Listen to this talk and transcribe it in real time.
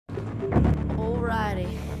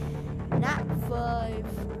5.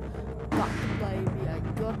 Got the baby, I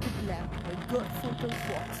got the black, I got Phantom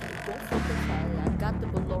Fox, I got Phantom Fire, I got the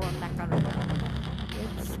Ballora Nacker.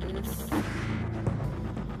 Jetzt ist...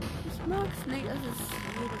 Ich mag's nicht, dass es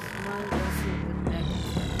jedes Mal das so bemerkt.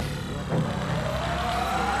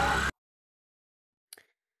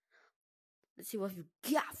 Let's see what you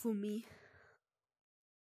got for me.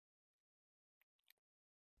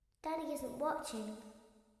 Daddy isn't watching.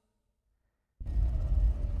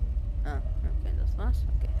 Okay, das war's.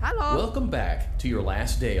 Okay, hello. Welcome back to your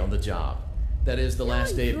last day on the job. That is the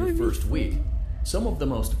last day of your first week. Some of the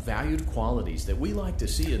most valued qualities that we like to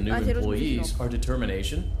see in new employees are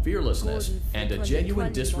determination, fearlessness, and a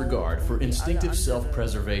genuine disregard for instinctive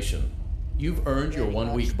self-preservation. You've earned your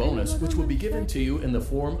 1-week bonus, which will be given to you in the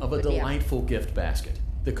form of a delightful gift basket,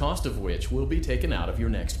 the cost of which will be taken out of your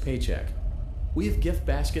next paycheck. We have gift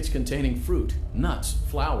baskets containing fruit, nuts,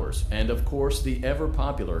 flowers, and of course the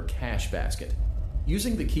ever-popular cash basket.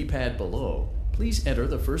 Using the keypad below, please enter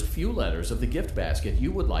the first few letters of the gift basket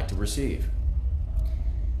you would like to receive.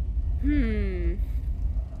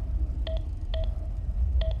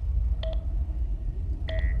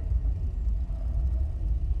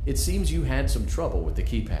 It seems you had some trouble with the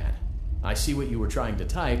keypad. I see what you were trying to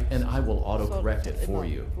type, and I will autocorrect it for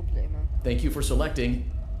you. Thank you for selecting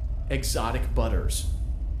exotic butters.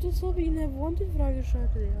 Das habe ich in der Wanted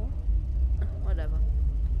freigeschaltet, ja. Whatever.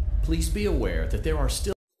 Please be aware that there are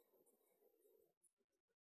still...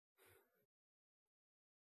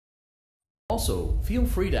 Also, feel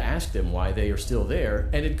free to ask them why they are still there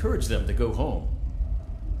and encourage them to go home.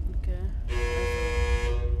 Okay.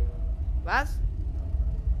 Was?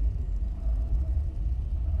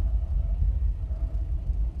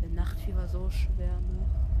 Der Nachtvieh war so schwer, ne?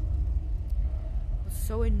 Das ist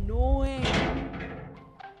so annoying.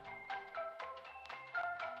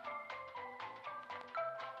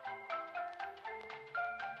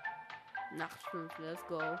 Nacht 5, let's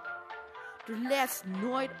go. The last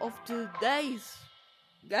night of the days.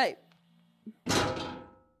 Geil.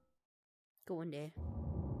 Go in there.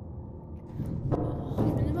 Oh,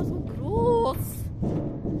 ich bin immer so groß.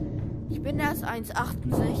 Ich bin erst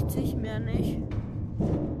 1,68, mehr nicht.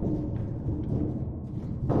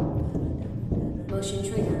 Motion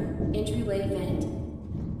trigger. Entryway vent.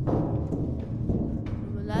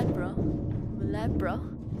 Tut mir leid, bro. Tut mir leid, bro.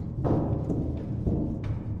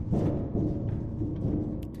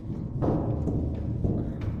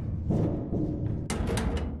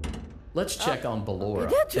 Let's check on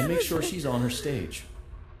Ballora and make sure she's on her stage.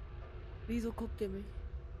 Wieso guckt ihr mich?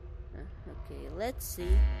 Okay, let's see.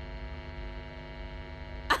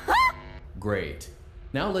 Great.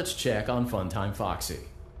 Now let's check on Funtime Foxy.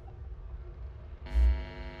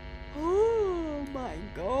 Oh my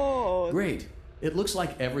god. Great. It looks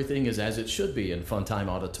like everything is as it should be in Funtime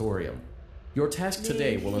Auditorium. Your task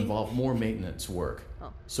today will involve more maintenance work.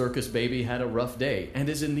 Circus Baby had a rough day and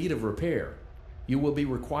is in need of repair. You will be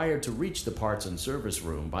required to reach the parts and service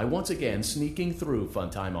room by once again sneaking through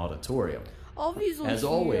Funtime Auditorium. As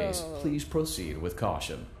always, please proceed with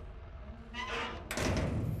caution.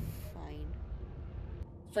 Fine.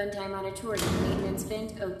 Funtime Auditorium maintenance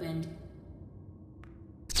vent opened.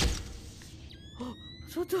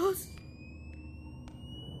 So das?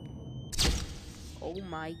 Oh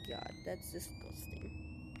my god, that's disgusting.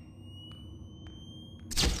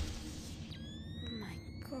 Oh my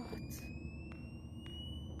god.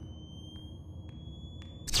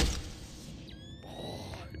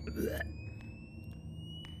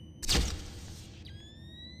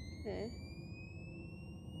 Okay.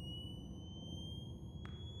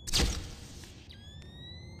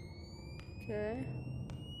 Okay.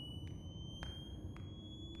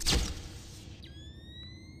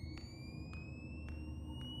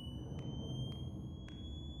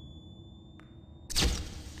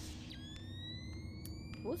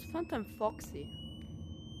 Wo ist Funtime Foxy?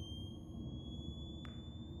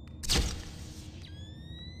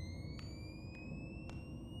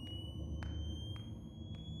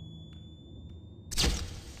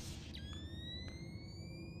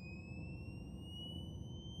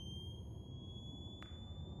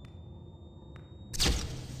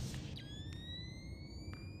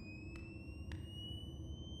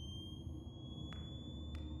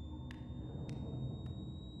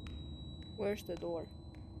 Where's the door?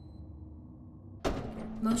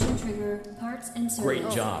 Motion trigger. Parts and service. Great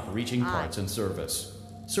job reaching parts and service.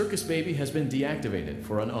 Circus Baby has been deactivated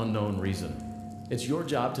for an unknown reason. It's your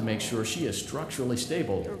job to make sure she is structurally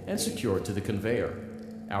stable and secured to the conveyor.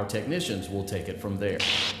 Our technicians will take it from there.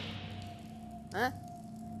 Huh?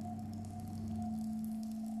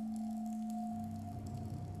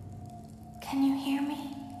 Can you hear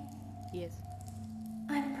me? Yes.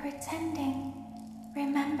 I'm pretending.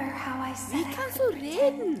 Remember how I said Wie I kannst could du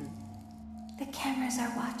pretend? reden? The cameras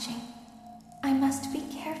are watching. I must be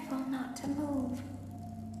careful not to move.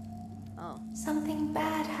 Oh. Something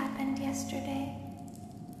bad happened yesterday.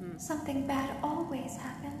 Something bad always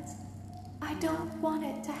happens. I don't want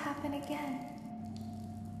it to happen again.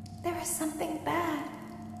 There is something bad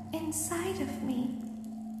inside of me.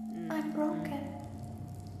 I'm broken.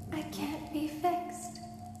 I can't be fixed.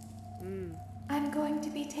 I'm going to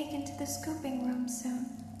be taken to the scooping room soon,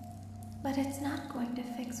 but it's not going to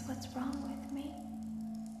fix what's wrong with me.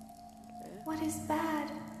 What is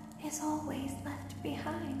bad is always left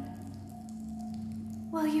behind.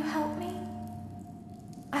 Will you help me?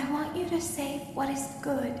 I want you to save what is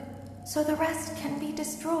good, so the rest can be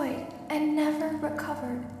destroyed and never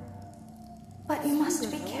recovered. But you must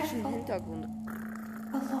be careful. Hintergrund.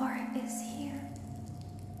 Ballora is here,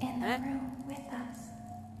 in the room with us.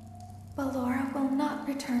 Ballora will not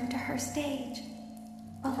return to her stage.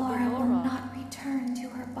 Ballora will Ballora? not return to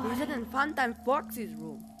her Wir sind body. in Funtime Foxy's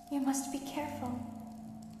room. You must be careful.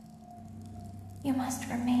 You must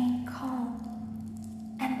remain calm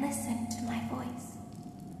and listen to my voice.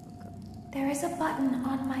 There is a button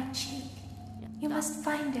on my cheek. You must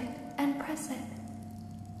find it and press it.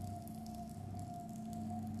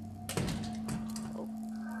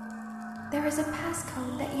 There is a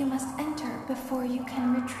passcode that you must enter before you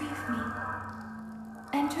can retrieve me.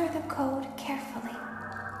 Enter the code carefully.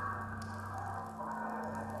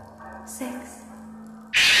 6.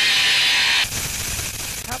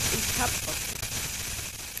 Ich hab. Okay.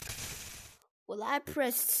 Well, I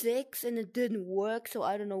pressed 6 and it didn't work, so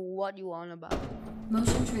I don't know what you on about.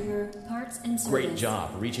 Motion trigger, parts and service. Great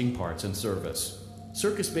job reaching parts and service.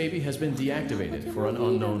 Circus Baby has been deactivated for an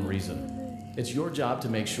unknown reason. It's your job to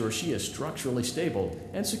make sure she is structurally stable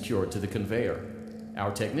and secured to the conveyor.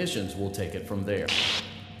 Our technicians will take it from there.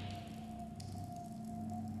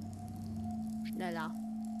 Schneller.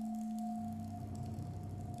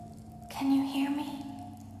 Can you hear me?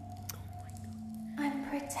 I'm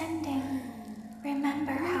pretending.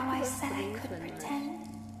 Remember how I said I could pretend?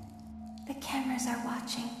 The cameras are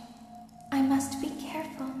watching. I must be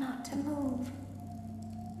careful not to move.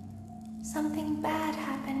 Something bad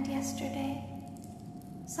happened yesterday.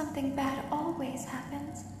 Something bad always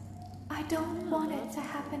happens. I don't want it to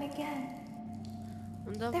happen again.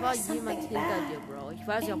 Und da There war is jemand something hinter bad dir, Bro. Ich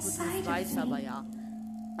weiß nicht, ob du das inside of weißt, me. aber ja.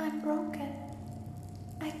 I'm broken.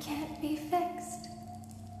 I can't be fixed.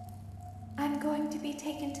 I'm going to be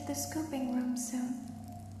taken to the scooping room soon,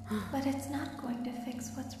 but it's not going to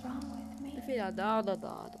fix what's wrong with me. Entweder da oder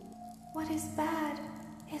da. What is bad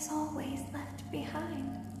is always left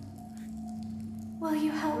behind. Will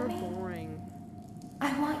you help You're me? boring.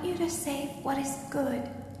 I want you to save what is good,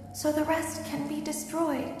 so the rest can be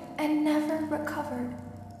destroyed and never recovered.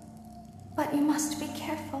 But you must be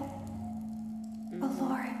careful.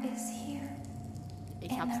 Ballora is here,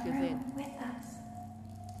 Ich in hab's the gesehen. room with us.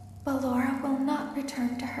 Ballora will not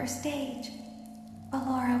return to her stage.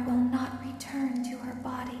 Ballora will not return to her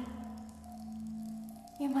body.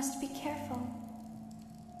 You must be careful.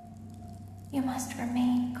 You must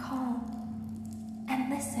remain calm and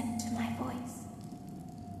listen to my voice.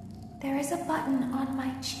 There is a button on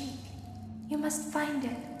my cheek. You must find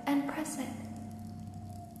it and press it.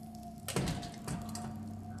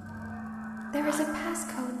 There is a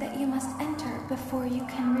passcode that you must enter before you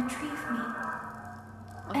can retrieve me.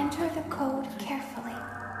 Enter the code carefully.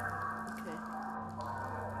 Okay.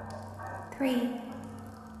 3,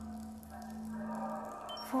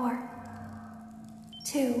 4,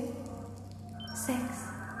 2, 6,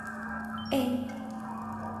 8,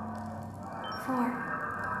 4,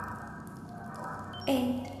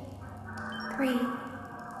 8, 3,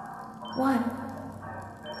 1,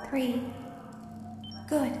 3.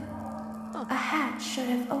 Good. A hatch should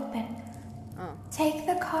have opened. Oh. Take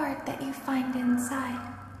the card that you find inside.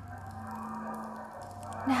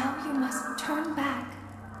 Now you must turn back.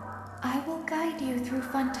 I will guide you through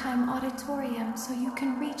Funtime Auditorium so you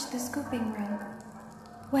can reach the scooping room.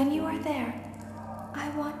 When you are there, I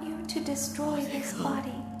want you to destroy this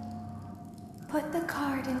body. Put the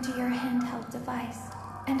card into your handheld device,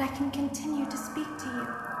 and I can continue to speak to you.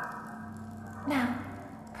 Now,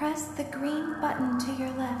 press the green button to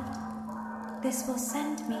your left. This will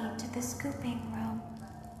send me to the scooping room.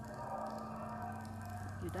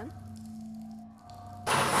 You done?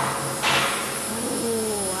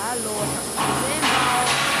 Oh, hallo. Ich hab's gesehen, Bau.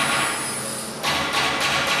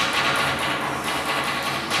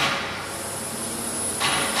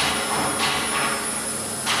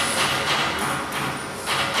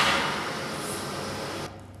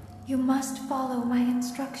 You must follow my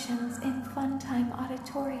instructions in Funtime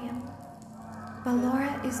Auditorium.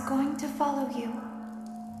 Ballora is going to follow you.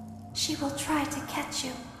 She will try to catch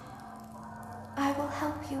you. I will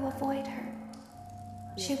help you avoid her.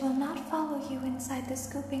 She will not follow you inside the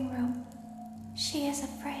scooping room. She is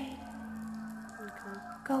afraid. Okay.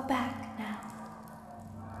 Go back now.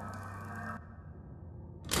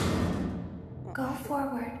 Go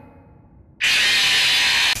forward.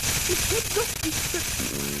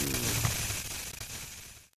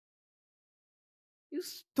 You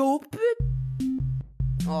stupid.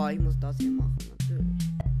 Oh, ich muss das hier machen, natürlich.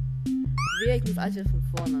 Ich muss alles jetzt von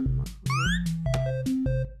vorne an machen. Ne?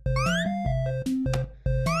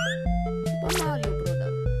 Super Mario, Bruder.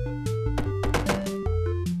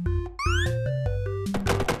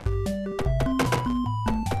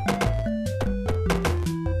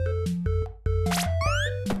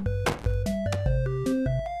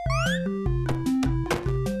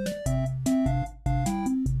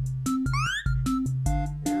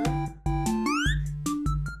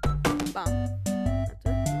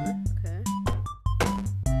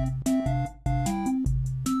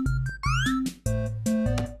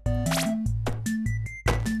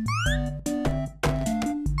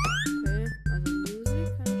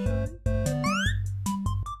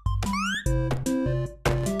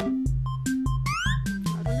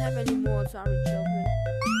 Sorry, children.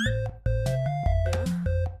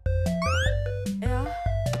 Yeah.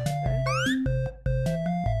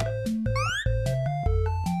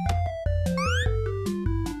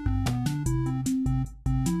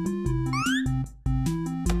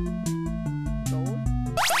 So.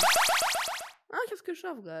 Ich hab's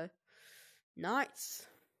geschafft, geil. Nice.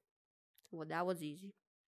 Well, that was easy.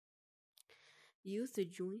 Use the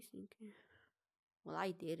joystick. Well,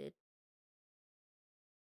 I did it.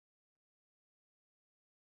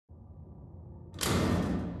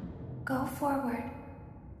 Go forward.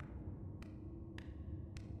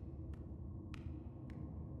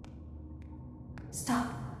 Stop.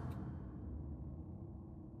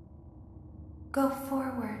 Go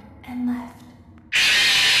forward and left.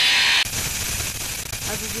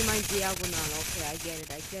 Also sie meint diagonal. Okay, I get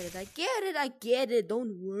it, I get it, I get it, I get it.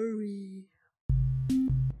 Don't worry.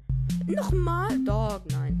 Nochmal? Dog,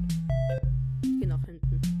 nein. Ich geh nach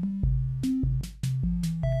hinten.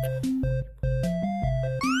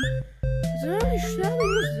 So, ich sterbe, ich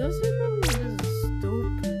muss das hier machen. Das ist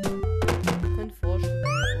stupid. Ihr könnt vorstellen, wenn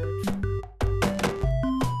ihr wollt.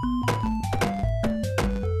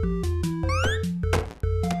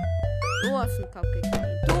 Du hast einen Cupcake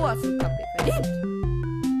verdient. Du hast einen Cupcake verdient.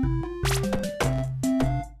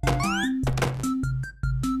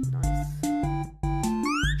 Nice.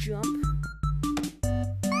 Jump.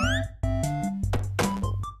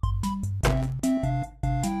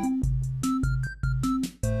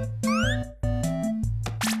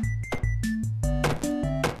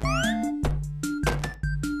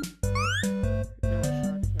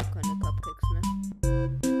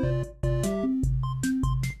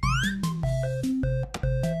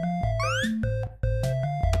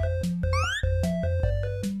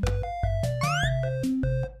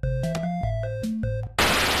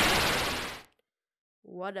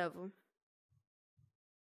 Whatever.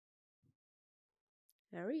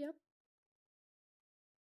 Hurry up.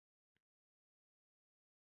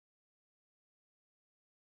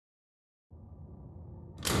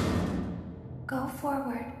 Go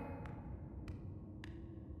forward.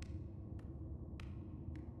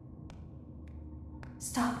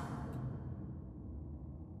 Stop.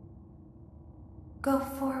 Go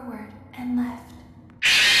forward and left.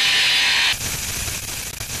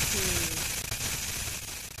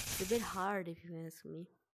 It's a bit hard if you ask me.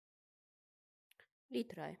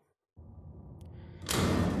 Retry.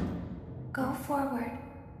 Go forward.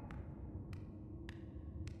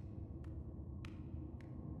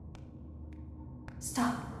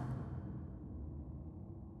 Stop.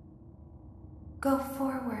 Go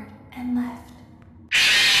forward and left.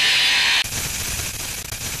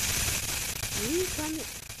 Wie kann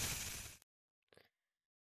ich...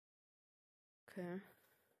 Okay.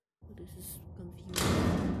 This is confusing.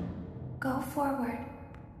 Go forward.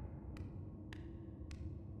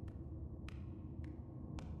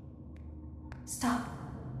 Stop.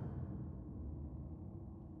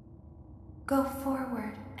 Go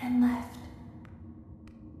forward and left.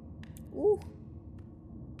 Ooh.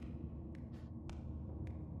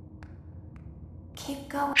 Keep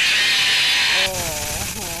going.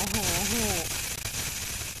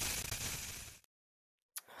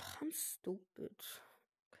 I'm stupid.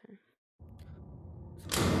 Okay.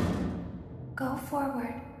 Go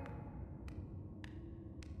forward.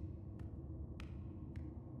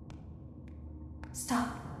 Stop.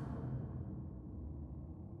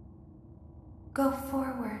 Go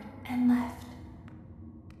forward and left.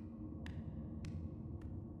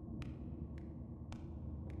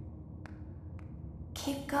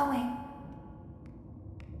 Keep going.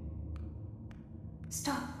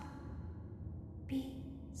 Stop. Be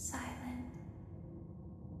silent.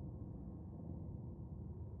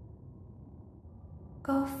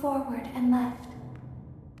 Go forward and left.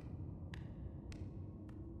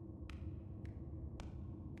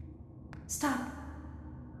 Stop.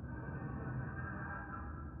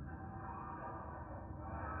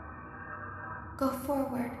 Go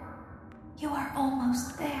forward. You are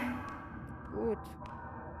almost there. Gut.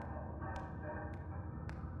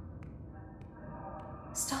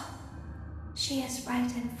 Stop. She is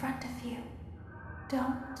right in front of you.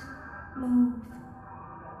 Don't move.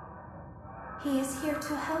 He is here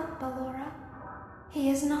to help, Ballora. He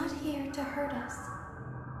is not here to hurt us.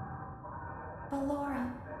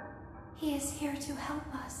 Ballora, he is here to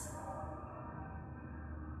help us.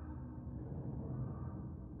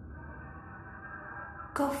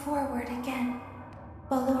 Go forward again.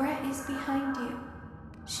 Ballora is behind you.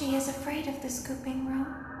 She is afraid of the scooping room.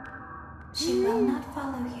 She will not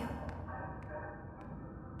follow you.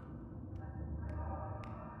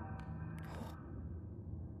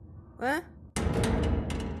 Hä?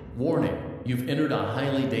 Warning, you've entered a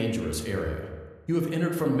highly dangerous area. You have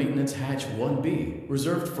entered from Maintenance Hatch 1B,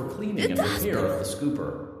 reserved for cleaning and repair of the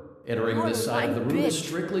scooper. Entering this side of the room is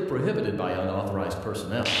strictly prohibited by unauthorized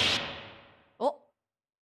personnel. Oh.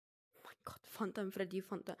 Mein Gott, Fanta, Freddy,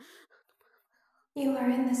 Fanta. You are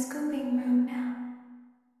in the scooping room now.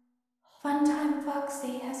 Funtime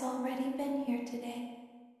Foxy has already been here today.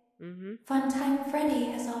 Funtime Freddy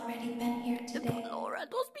has already been here today. Ballora,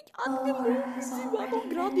 du hast mich Ballora angerufen. has Sie war doch already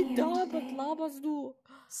gerade been da. here Was today. laberst du?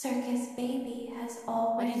 Circus Baby has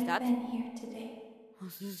already that? been here today.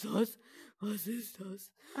 Was ist das? Was ist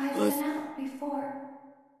das? I've been out before,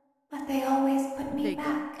 but they always put me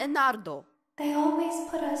back. Enardo. They always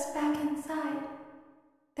put us back inside.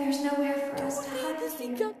 There's nowhere for us to hide Das die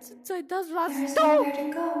here. ganze Zeit. Das There warst is du. nowhere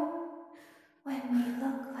to go when we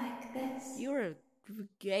look like this. You're a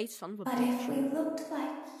gay son of a But bitch. if we looked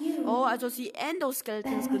like you, Oh, also sie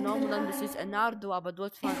Endoskeletons genommen und dann bist du jetzt Enardo, aber du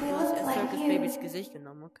hast Circus Babys Gesicht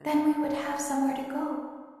genommen, okay. then we would have somewhere to go.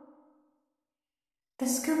 The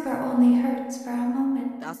scooper only hurts for a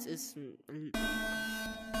moment. Das ist ein...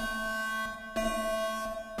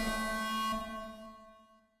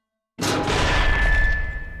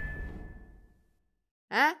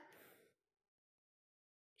 Hä?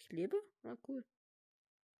 Ich lebe? Na cool.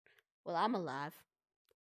 Well, I'm alive.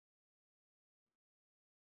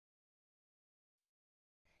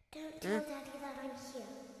 Don't tell Daddy that I'm here.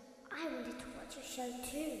 I wanted to watch your show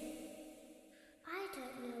too. I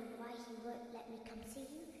don't know why he won't let me come see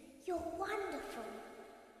you. You're wonderful.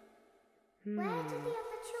 Where did the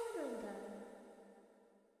other children go?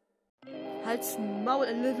 Halt's Maul,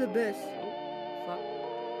 Elizabeth. Oh, fuck.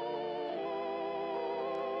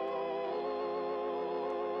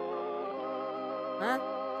 Hä?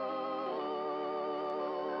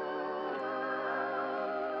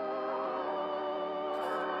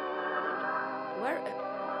 Where?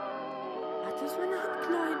 Hat das meine Hand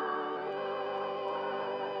klein?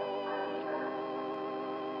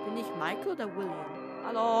 Bin ich Michael oder William?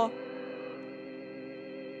 Hallo?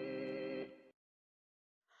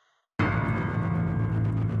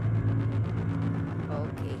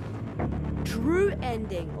 Okay. True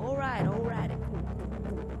Ending. Alright, alright. Cool.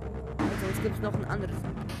 Also, es gibt noch ein anderes.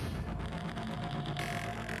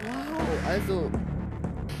 Wow, also.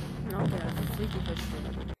 Okay, das ist richtig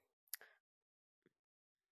verstanden.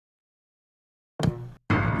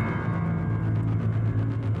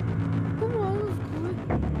 Guck mal, das ist cool.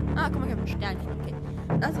 Ah, guck mal, ich habe ein Sternchen. Okay.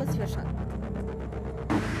 Das was ich verstanden habe.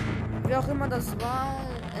 Wie auch immer das war,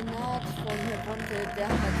 Ennard von Herr Bonte, der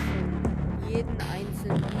hat von jeden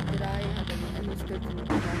einzelnen die drei hat er den Endoskelett genommen,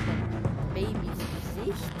 Babys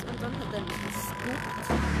Gesicht und dann hat er mich gescoopt.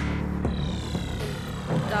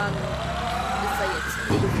 Und dann ist er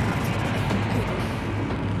jetzt nicht.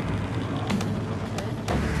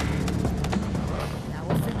 That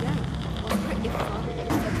was the game. Was pretty fun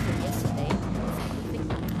except for yesterday.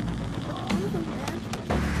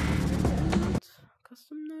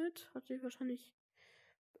 Custom Note hat sich wahrscheinlich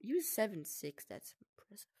Use 7.6, that's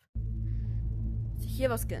impressive. Hat sich hier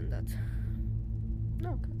was geändert?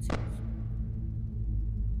 No, Cutscenes.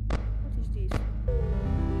 Was ist dies?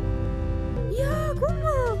 Ja, guck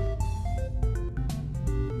mal!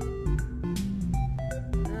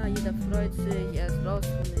 Ja, jeder freut sich, er ist raus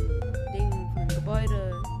von den Dingen, von dem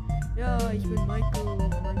Gebäude. Ja, ich bin Michael.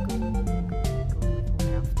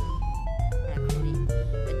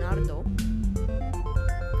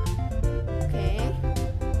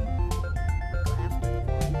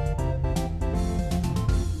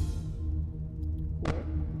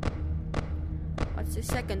 What's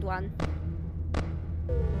the second one?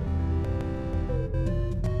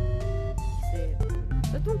 Ich sehe.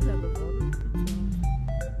 Es wird dunkler geworden.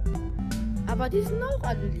 Aber die sind auch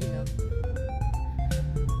alle lila.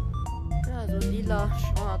 Ja, so lila,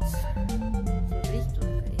 schwarz. So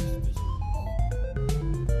richtig.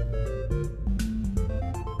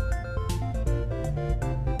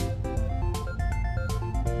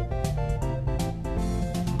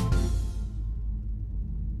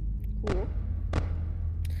 Cool.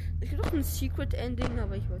 Ich gibt auch ein Secret Ending,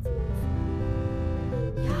 aber ich weiß nicht.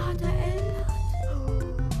 Ja, der Ende.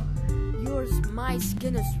 My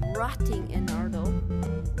skin is rotting in Ardo.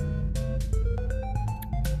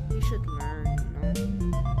 We should learn, you know.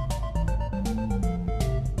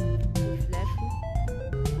 Die Flaschen.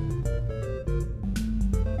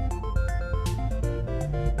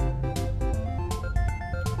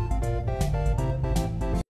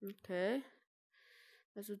 Okay.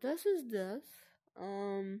 Also das ist das.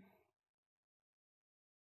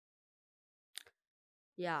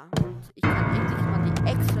 Ja, und ich kann endlich mal die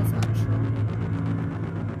Extras anschauen.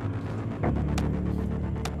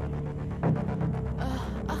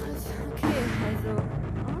 Ach, ist okay, also.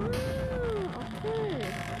 Okay.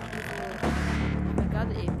 Also, ich war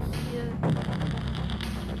gerade eben hier.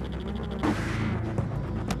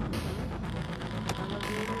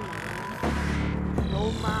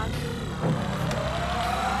 Showmagen.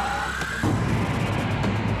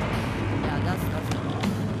 Ja, das.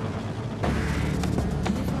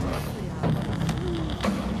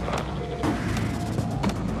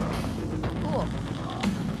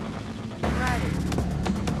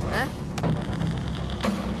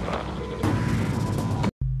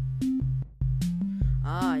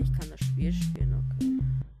 Ich kann das Spiel spielen, okay.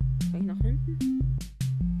 Kann ich nach hinten?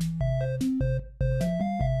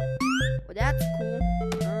 Oh, that's cool.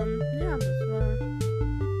 Ja, das war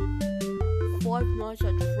Five Nights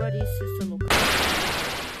at Freddy's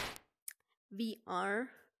VR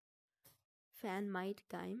Fan-Made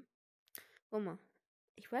Game. Guck mal.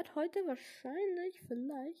 Ich werde heute wahrscheinlich,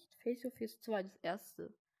 vielleicht Face of Face 2, das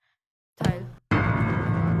erste Teil